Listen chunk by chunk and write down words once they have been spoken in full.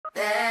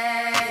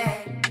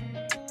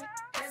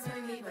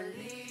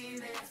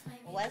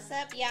What's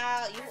up,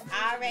 y'all? You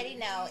already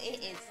know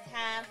it is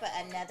time for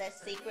another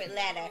secret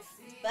letter.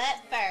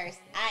 But first,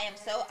 I am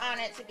so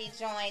honored to be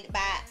joined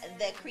by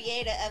the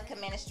creator of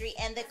CheMinistry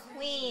and the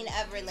queen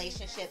of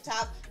relationship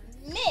talk,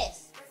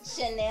 Miss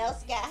Chanel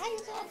Scott. How you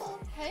doing,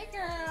 boo? Hey,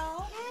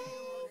 girl.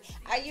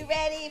 Hey. Are you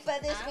ready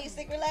for this week's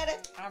secret letter?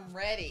 I'm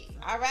ready.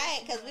 All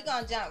right, because we're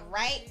going to jump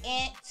right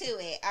into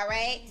it, all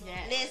right?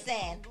 Yes.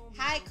 Listen,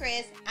 hi,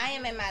 Chris. I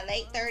am in my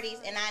late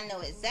 30s, and I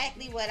know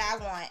exactly what I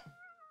want.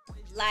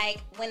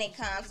 Like when it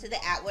comes to the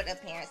outward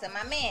appearance of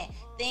my man.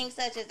 Things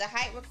such as the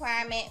height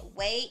requirement,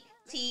 weight,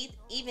 teeth,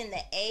 even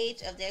the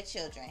age of their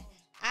children.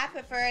 I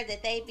prefer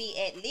that they be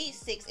at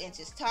least 6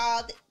 inches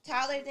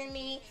taller than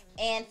me,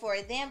 and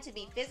for them to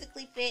be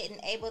physically fit and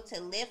able to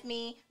lift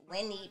me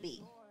when need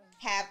be.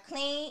 Have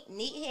clean,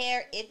 neat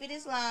hair if it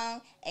is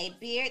long, a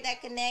beard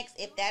that connects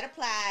if that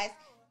applies.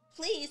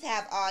 Please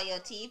have all your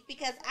teeth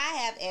because I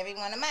have every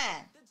one of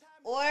mine.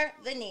 Or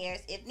veneers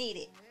if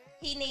needed.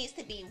 He needs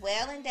to be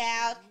well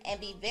endowed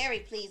and be very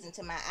pleasing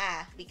to my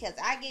eye because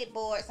I get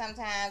bored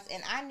sometimes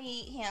and I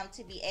need him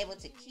to be able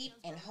to keep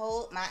and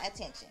hold my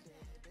attention.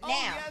 Now,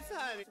 yes,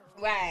 honey.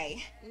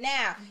 Right.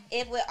 Now,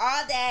 if with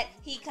all that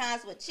he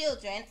comes with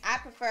children, I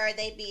prefer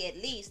they be at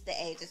least the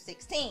age of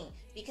 16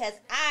 because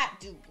I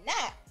do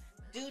not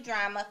do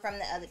drama from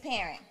the other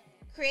parent.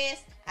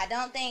 Chris, I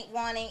don't think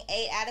wanting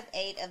 8 out of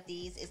 8 of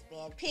these is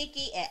being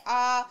picky at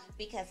all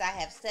because I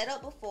have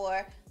settled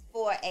before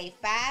for a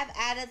 5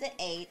 out of the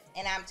 8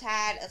 and I'm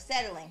tired of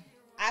settling.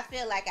 I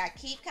feel like I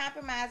keep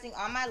compromising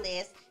on my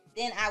list,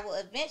 then I will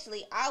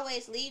eventually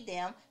always leave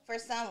them for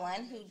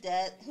someone who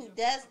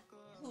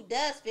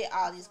does fit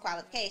all these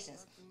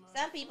qualifications.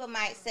 Some people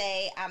might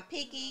say I'm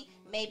picky,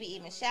 maybe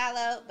even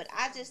shallow, but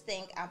I just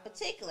think I'm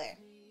particular.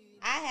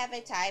 I have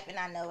a type and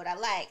I know what I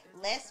like.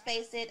 Let's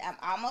face it, I'm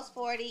almost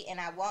 40 and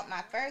I want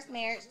my first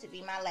marriage to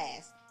be my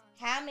last.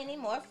 How many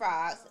more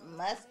frogs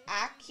must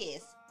I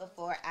kiss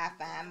before I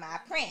find my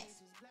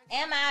prince?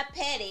 Am I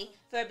petty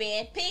for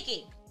being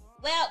picky?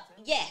 Well,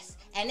 yes.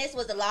 And this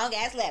was a long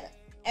ass letter.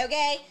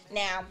 Okay?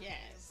 Now.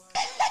 Yes.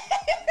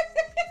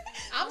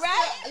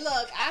 Right?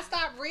 Look, I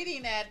stopped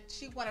reading that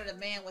she wanted a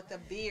man with a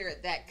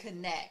beard that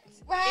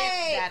connects.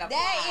 Right. If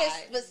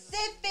that is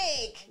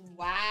specific.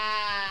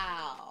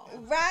 Wow.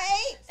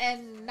 Right?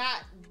 And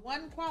not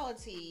one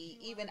quality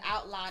even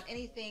outline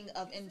anything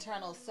of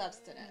internal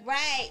substance.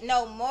 Right.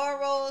 No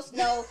morals.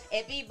 No,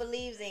 if he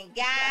believes in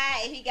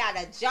God, if he got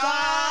a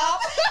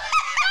job.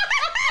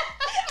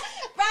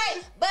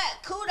 Right. But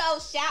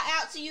kudos. Shout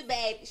out to you,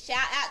 babe.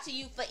 Shout out to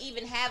you for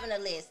even having a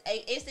list.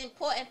 It's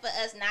important for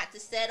us not to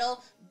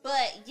settle.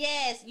 But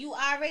yes, you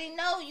already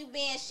know you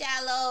being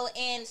shallow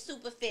and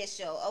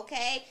superficial,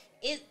 okay?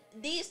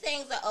 These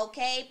things are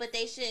okay, but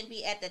they shouldn't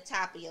be at the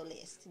top of your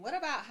list. What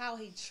about how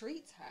he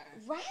treats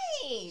her?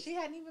 Right. She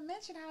hadn't even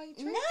mentioned how he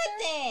treats her.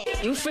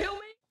 Nothing. You feel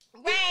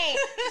me? Right.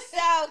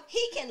 So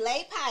he can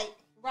lay pipe.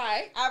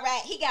 Right. All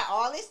right. He got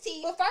all his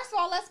teeth. But first of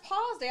all, let's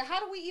pause there.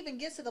 How do we even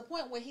get to the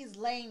point where he's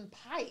laying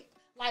pipe?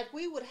 Like,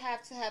 we would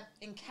have to have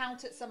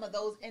encountered some of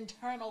those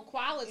internal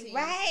qualities.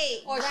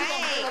 Right. Or she's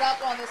going to give it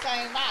up on the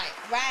same night.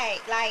 Right.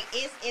 Like,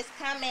 it's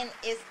coming.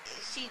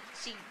 She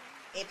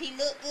if he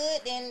look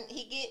good, then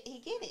he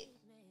get it.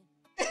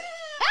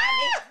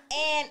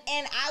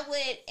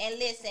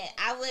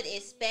 I would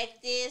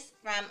expect this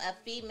from a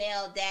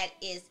female that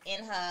is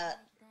in her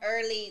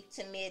early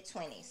to mid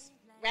 20s.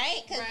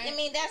 Right? Because, Right. I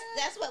mean,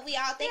 that's what we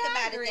all think Yeah,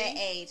 I about at that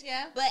age.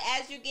 Yeah. But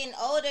as you're getting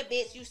older,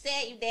 bitch, you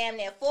said you damn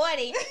near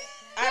 40.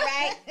 All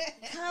right?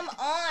 Come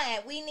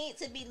on. We need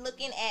to be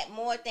looking at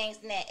more things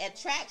than that.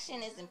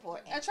 Attraction is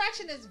important.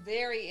 Attraction is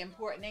very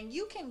important. And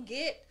you can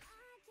get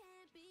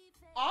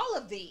all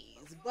of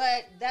these,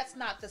 but that's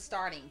not the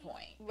starting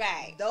point.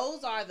 Right.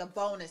 Those are the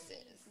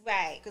bonuses.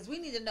 Right. Because we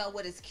need to know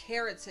what his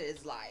character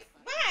is like.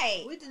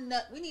 Right. We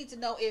need to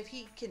know if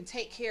he can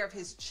take care of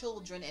his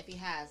children if he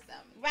has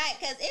them. Right,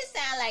 because it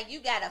sounds like you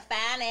got a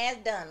fine-ass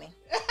dummy.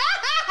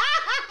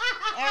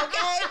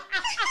 Okay?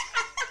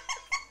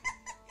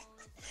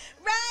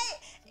 Right?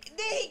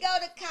 Did he go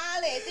to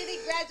college? Did he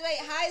graduate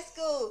high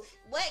school?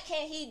 What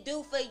can he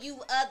do for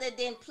you other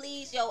than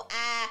please your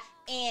eye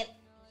and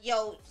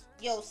your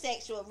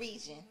sexual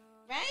region?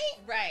 Right?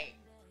 Right.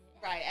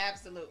 Right,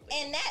 absolutely.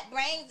 And that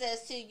brings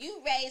us to,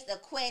 you raised a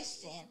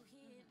question,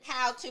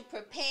 how to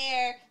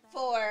prepare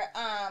for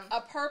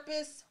a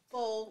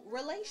purposeful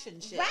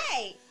relationship.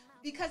 Right.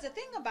 Because the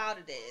thing about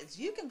it is,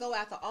 you can go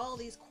after all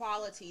these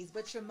qualities,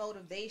 but your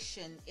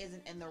motivation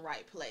isn't in the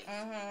right place.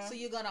 Mm-hmm. So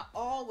you're going to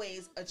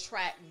always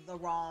attract the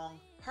wrong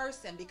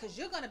person because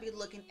you're going to be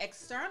looking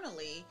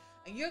externally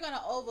and you're going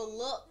to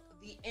overlook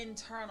the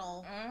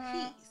internal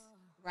piece,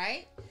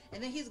 right?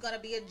 And then he's going to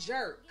be a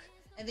jerk.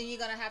 And then you're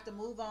going to have to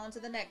move on to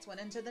the next one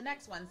and to the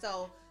next one.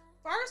 So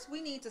first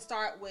we need to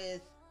start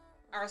with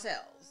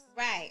ourselves.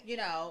 Right. You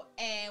know,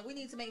 and we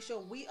need to make sure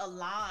we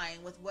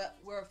align with what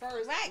we're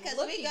first Right, because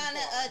we're going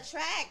to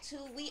attract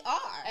who we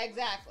are.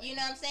 Exactly. You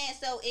know what I'm saying?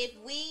 So if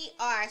we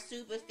are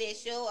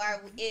superficial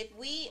or if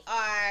we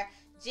are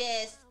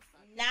just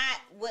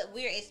not what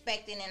we're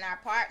expecting in our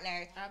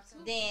partner,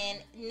 Absolutely. then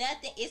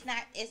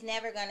it's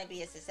never going to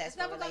be a successful It's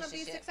never going to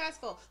relationship. be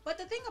successful. But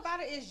the thing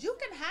about it is you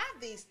can have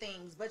these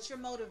things, but your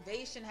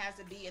motivation has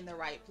to be in the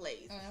right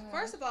place.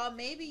 First of all,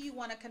 maybe you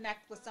want to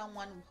connect with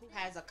someone who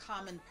has a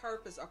common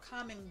purpose or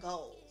common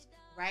goals,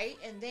 right?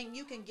 And then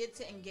you can get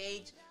to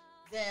engage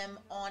them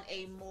on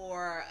a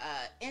more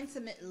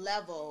intimate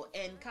level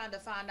and kind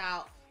of find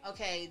out,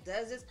 okay,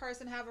 does this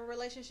person have a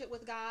relationship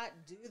with God?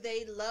 Do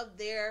they love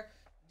their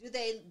do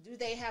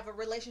they have a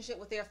relationship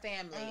with their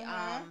family?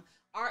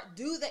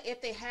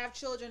 If they have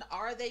children,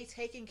 are they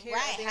taking care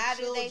of their How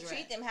children? do they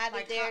treat them? How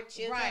do their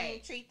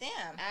children treat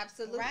them?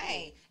 Absolutely.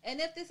 Right.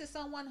 And if this is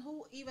someone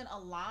who even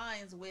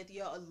aligns with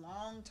your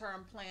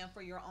long-term plan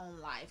for your own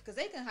life, because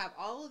they can have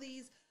all of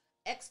these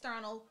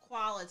external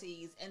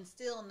qualities and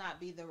still not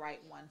be the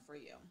right one for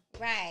you.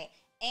 Right.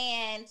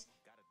 And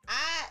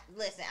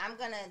I'm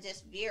gonna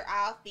just veer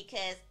off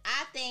because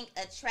I think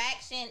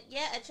attraction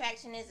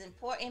is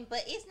important,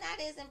 but it's not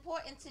as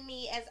important to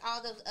me as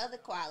all those other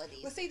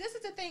qualities. Well, see, this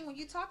is the thing. When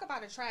you talk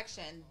about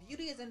attraction,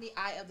 beauty is in the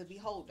eye of the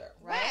beholder,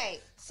 right?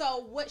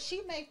 So what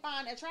she may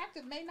find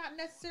attractive may not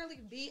necessarily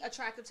be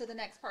attractive to the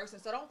next person.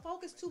 So don't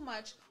focus too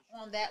much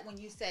on that when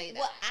you say that.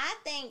 Well, I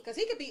think because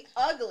he could be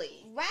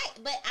ugly, right?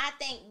 But I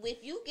think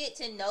if you get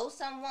to know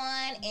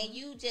someone and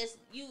you just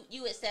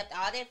you accept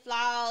all their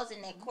flaws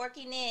and their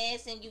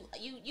quirkiness, and you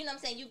know what I'm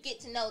saying, you get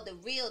to know the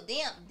real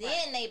them,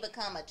 then they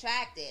become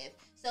attractive.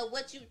 So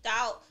what you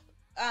thought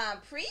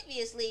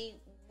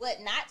previously what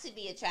not to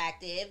be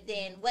attractive,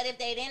 then what if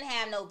they didn't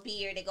have no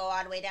beard to go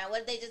all the way down?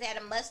 What if they just had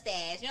a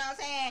mustache? You know what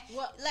I'm saying?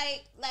 Well,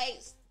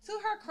 like to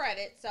her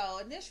credit, so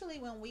initially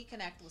when we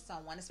connect with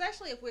someone,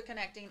 especially if we're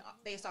connecting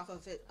based off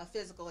of a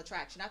physical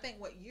attraction, I think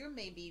what you're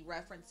maybe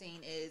referencing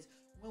is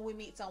when we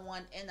meet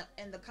someone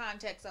in the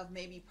context of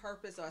maybe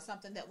purpose or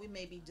something that we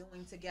may be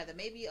doing together,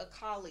 maybe a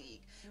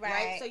colleague,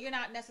 right? So you're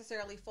not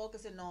necessarily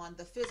focusing on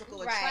the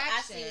physical attraction,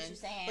 I see what you're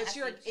saying. but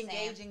you're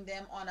engaging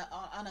them on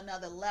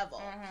another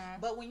level.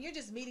 But when you're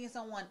just meeting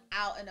someone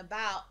out and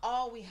about,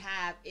 all we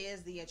have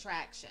is the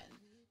attraction,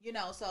 you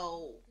know,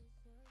 so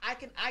I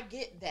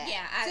get that.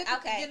 Yeah,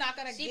 okay. You're not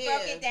gonna. She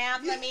broke it down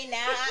for me. Now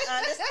I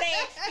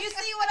understand. You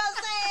see what I'm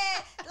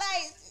saying?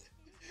 Like,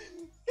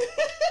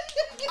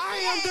 I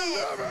am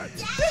delivered.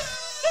 Yes!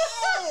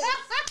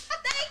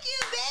 Thank you,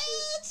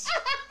 bitch.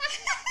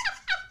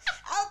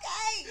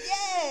 Okay,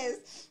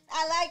 yes,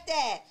 I like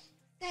that.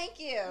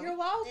 Thank you. You're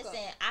welcome.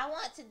 Listen, I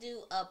want to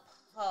do a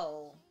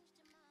poll.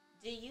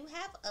 Do you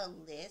have a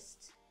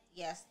list?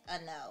 Yes or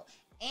no?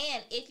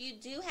 And if you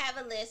do have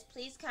a list,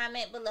 please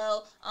comment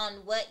below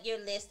on what your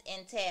list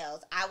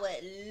entails. I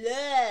would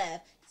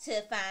love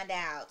to find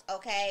out,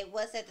 okay?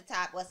 What's at the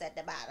top, what's at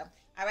the bottom.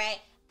 All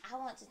right? I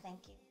want to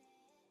thank you.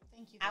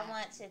 Thank you. I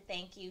want to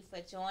thank you for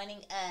joining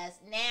us.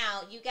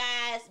 Now, you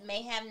guys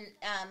may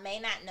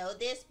not know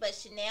this, but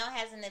Chanel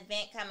has an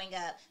event coming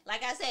up.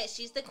 Like I said,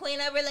 she's the queen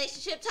of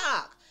relationship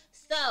talk.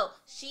 So,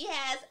 she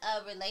has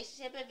a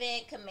relationship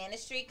event,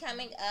 CheMinistry,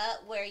 coming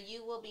up where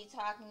you will be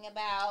talking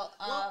about...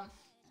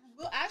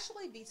 We'll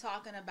actually be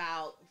talking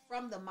about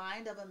From the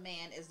Mind of a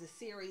Man is the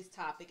series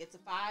topic. It's a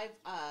 5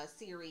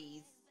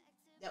 series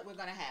that we're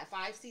going to have,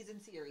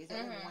 5-season series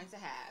that we're going to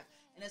have.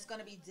 And it's going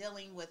to be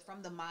dealing with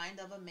From the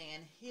Mind of a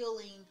Man,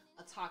 healing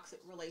a toxic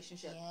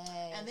relationship.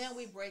 Yes. And then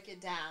we break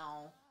it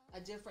down, a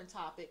different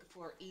topic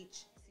for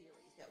each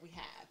series that we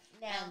have.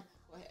 Now,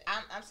 go ahead.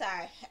 I'm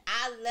sorry.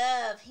 I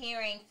love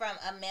hearing from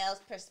a male's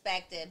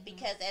perspective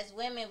because as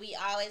women, we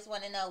always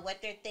want to know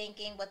what they're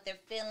thinking, what they're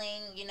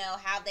feeling, you know,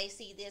 how they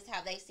see this,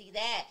 how they see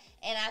that.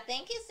 And I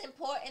think it's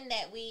important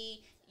that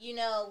we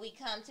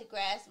come to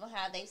grasp on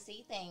how they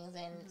see things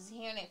and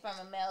hearing it from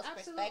a male's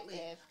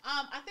perspective.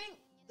 I think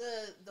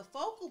the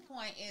focal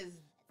point is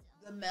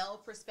the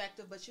male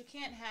perspective, but you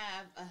can't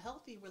have a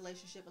healthy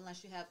relationship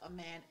unless you have a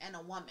man and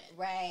a woman.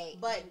 Right.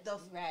 But the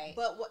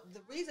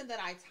reason that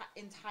I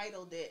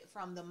entitled it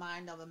From the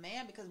Mind of a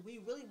Man, because we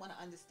really want to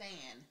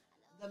understand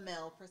the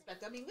male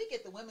perspective. I mean, we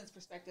get the women's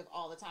perspective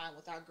all the time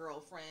with our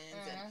girlfriends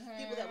and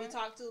people that we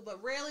talk to,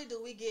 but rarely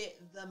do we get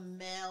the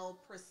male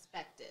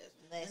perspective.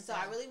 Listen. And so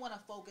I really want to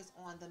focus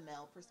on the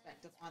male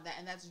perspective on that,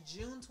 and that's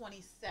June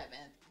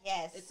 27th.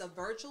 Yes. It's a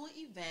virtual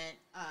event.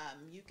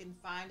 You can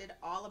find it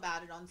all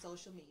about it on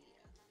social media.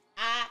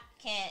 I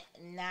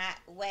cannot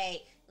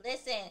wait.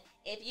 Listen,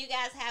 if you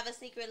guys have a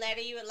secret letter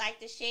you would like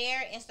to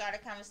share and start a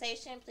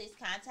conversation, please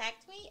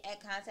contact me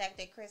at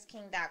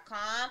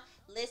contact@chrisking.com.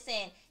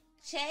 Listen,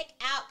 check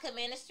out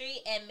CheMinistry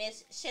and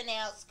Miss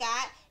Chanel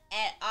Scott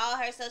at all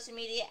her social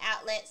media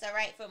outlets, all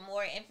right, for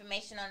more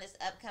information on this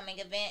upcoming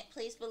event.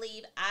 Please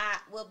believe I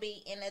will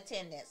be in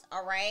attendance,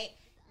 all right?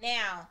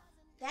 Now,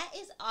 that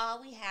is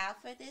all we have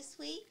for this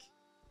week.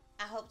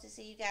 I hope to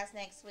see you guys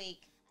next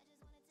week.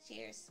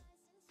 Cheers.